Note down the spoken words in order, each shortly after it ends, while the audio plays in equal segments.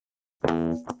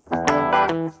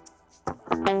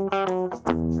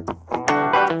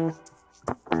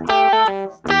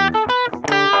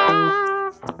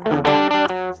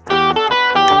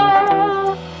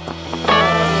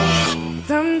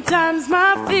Sometimes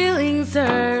my feelings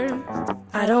hurt.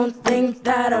 I don't think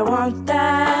that I want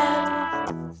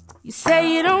that. You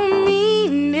say you don't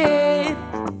mean it,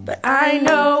 but I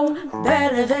know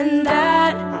better than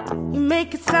that. You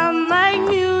make it sound like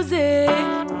music,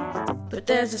 but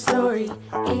there's a story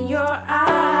in your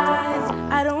eyes.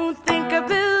 I don't think I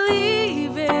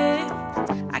believe it.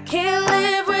 I can't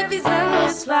live with these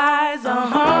endless lies.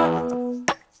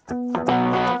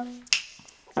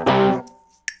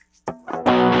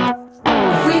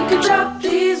 If we could drop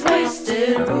these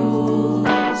wasted rules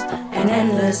and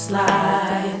endless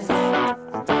lies,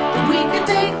 then we could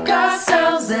take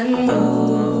ourselves and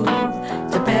move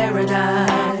to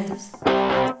paradise.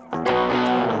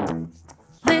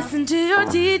 Listen to your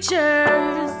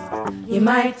teachers, you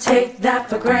might take that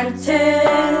for granted.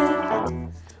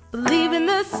 Believe in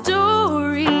the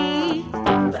story,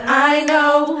 but I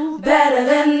know better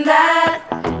than that.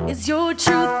 Is your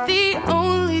truth the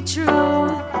only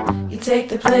truth? You take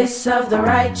the place of the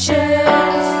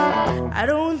righteous. I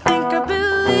don't think I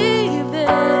believe this.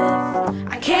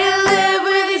 I can't live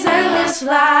with these endless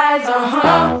lies.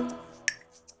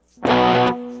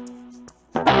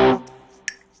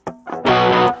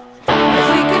 If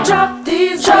we could drop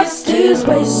these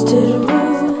wasted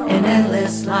rules and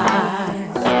endless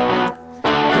lies,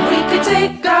 and we could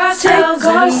take ourselves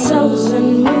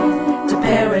and move to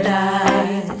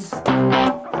paradise.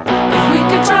 If we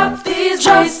could drop these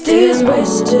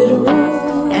wasted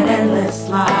rules and endless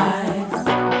lies,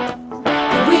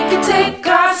 and we could take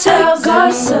ourselves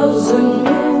and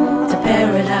move to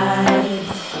paradise.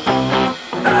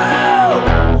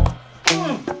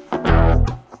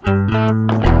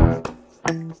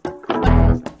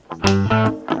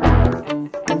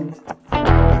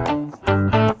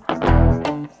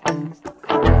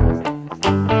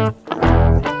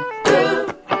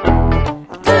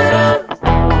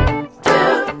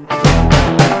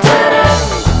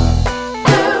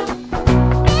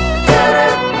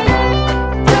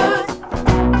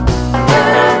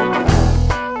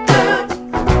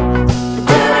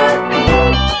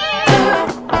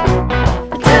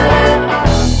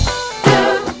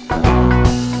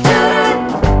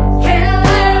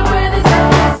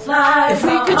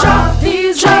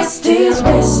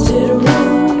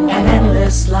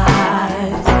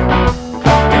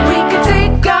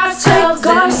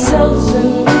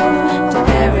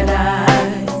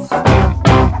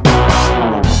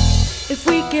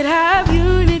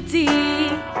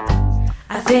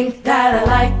 Think that I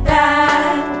like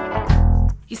that.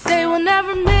 You say we'll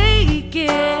never make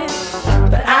it,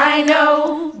 but I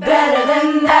know better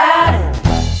than that.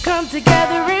 Come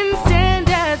together and stand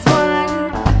as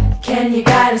one. Can you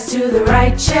guide us to the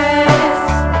righteous?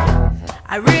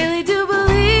 I really do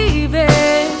believe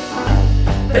it,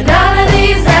 but none of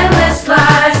these endless